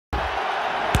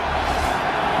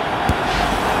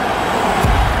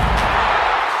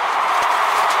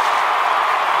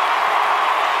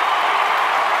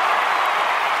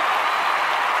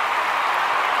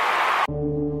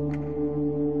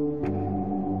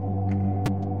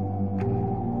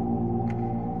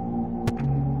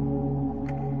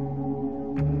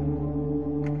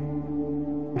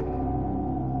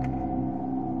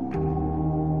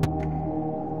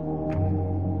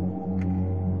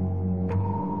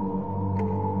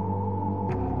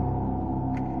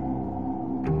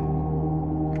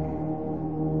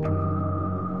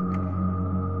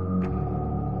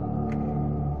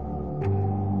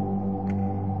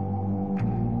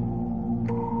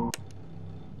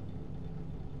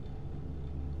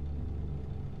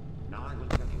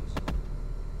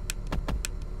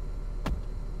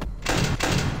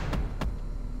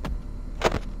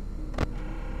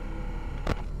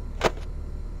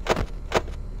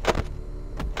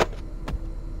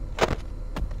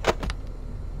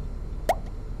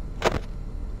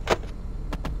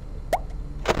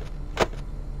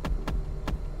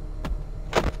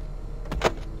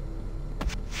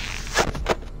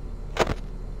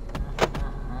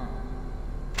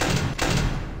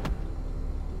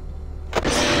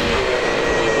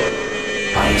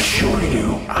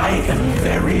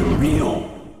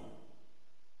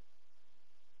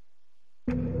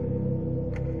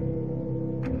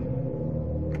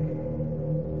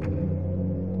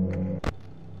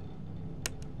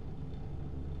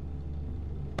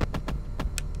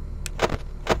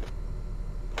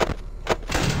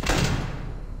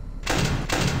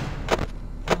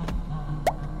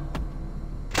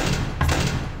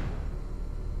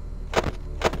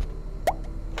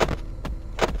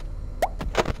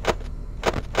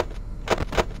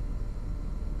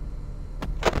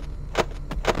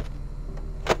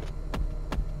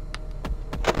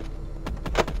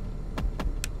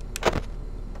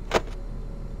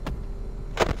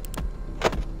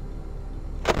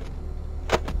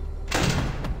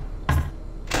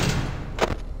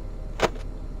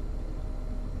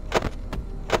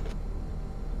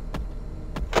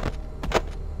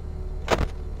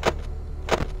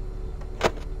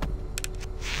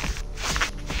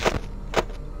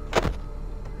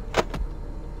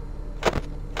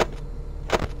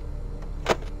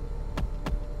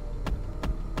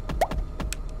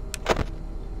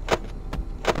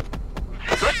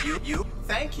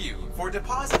Thank you for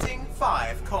depositing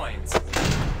 5 coins.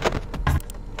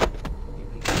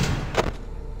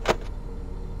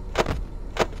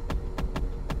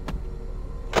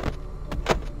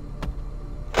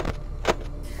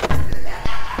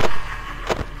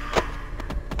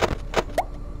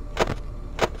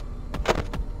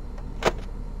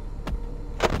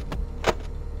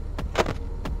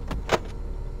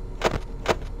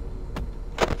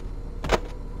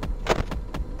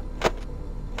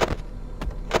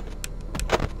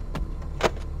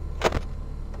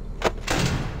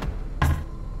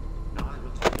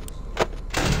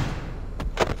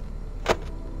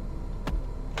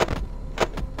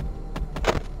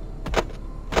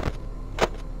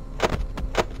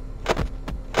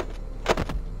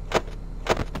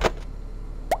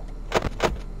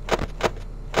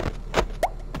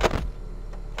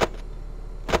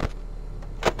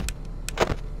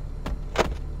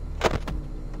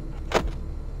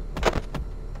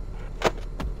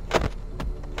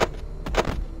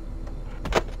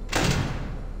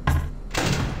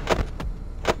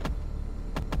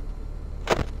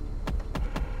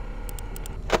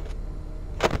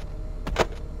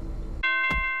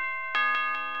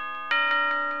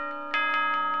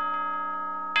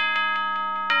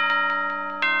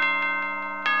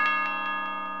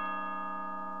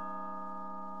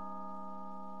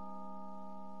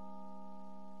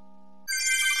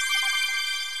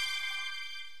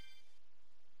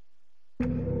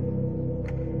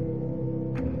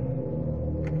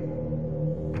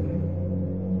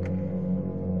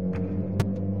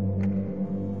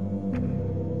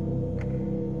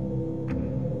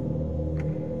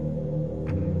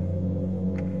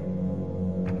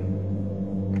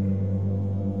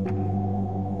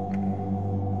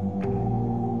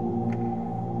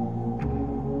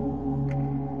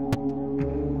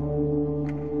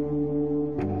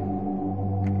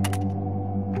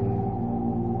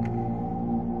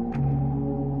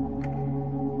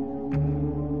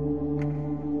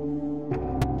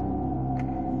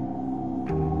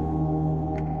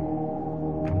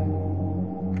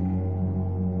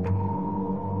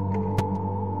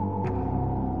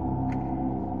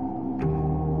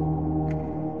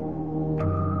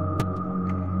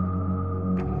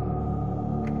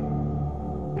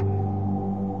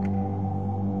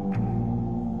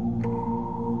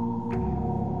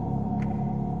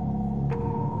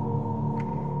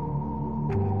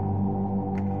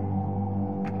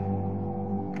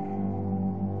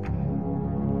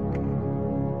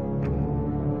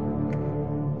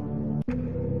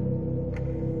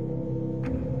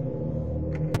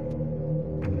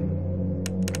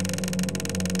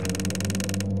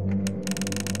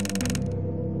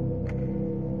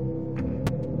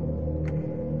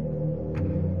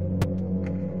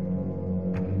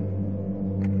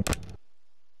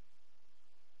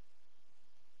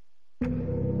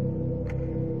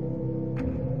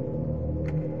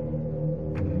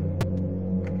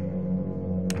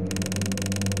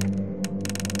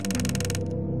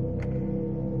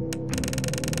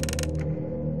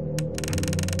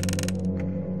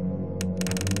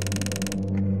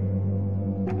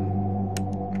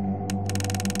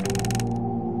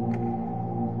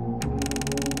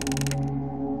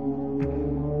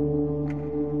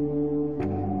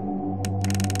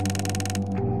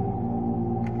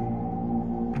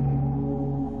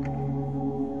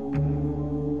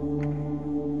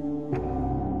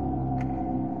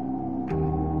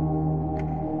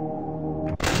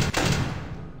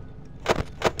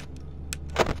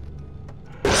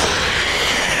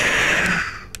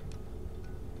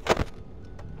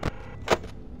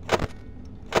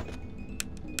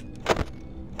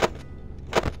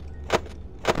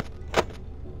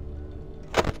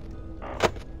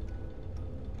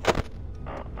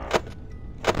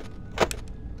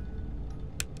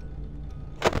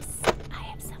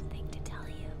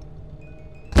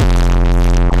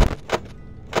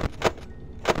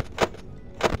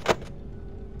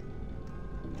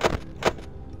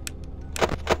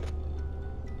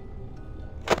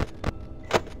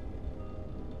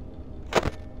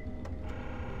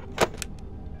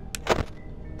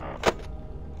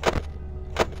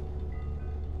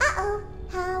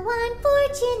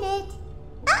 unfortunate.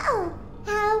 Uh-oh,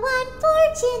 how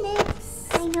unfortunate.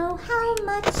 I know how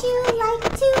much you like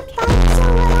to fight, so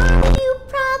I'll add a new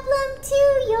problem to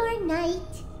your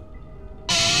night.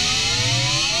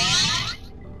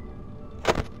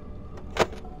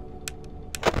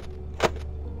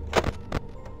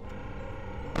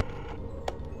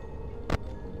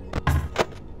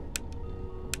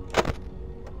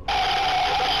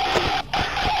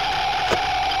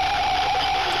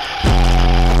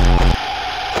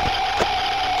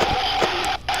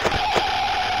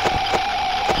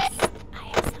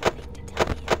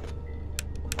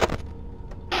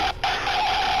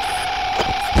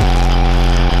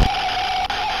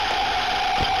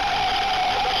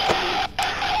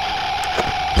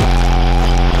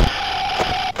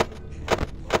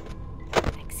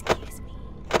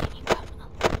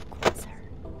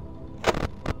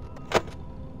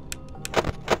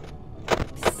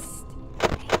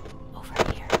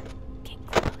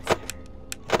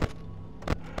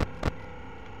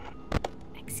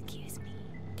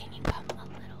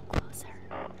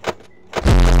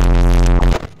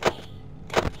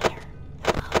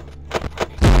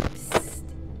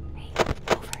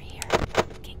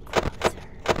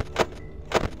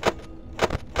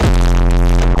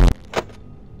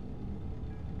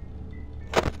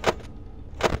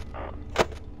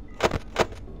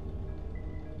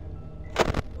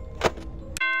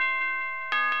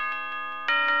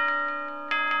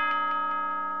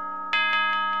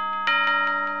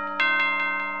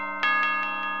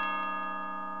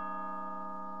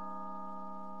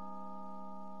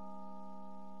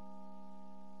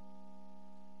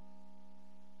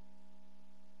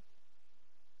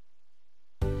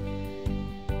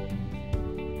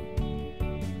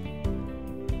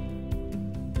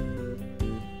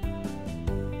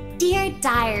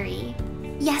 diary.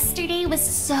 Yesterday was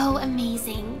so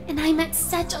amazing, and I met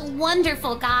such a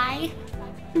wonderful guy.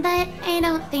 But I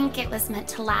don't think it was meant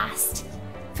to last.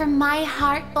 For my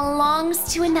heart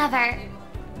belongs to another.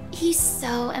 He's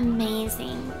so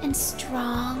amazing and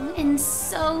strong and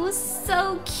so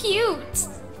cute.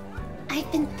 I've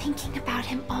been thinking about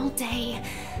him all day,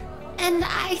 and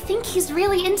I think he's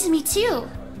really into me too.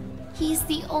 He's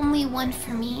the only one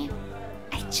for me.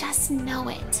 I just know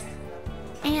it.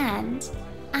 And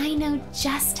I know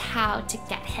just how to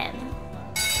get him.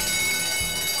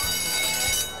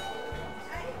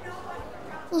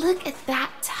 Look at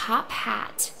that top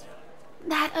hat.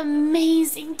 That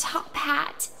amazing top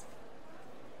hat.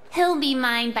 He'll be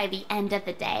mine by the end of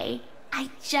the day. I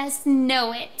just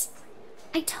know it.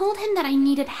 I told him that I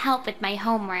needed help with my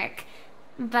homework,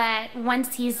 but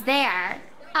once he's there,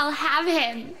 I'll have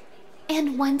him.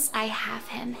 And once I have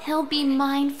him, he'll be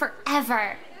mine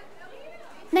forever.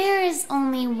 There is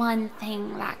only one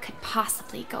thing that could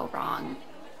possibly go wrong.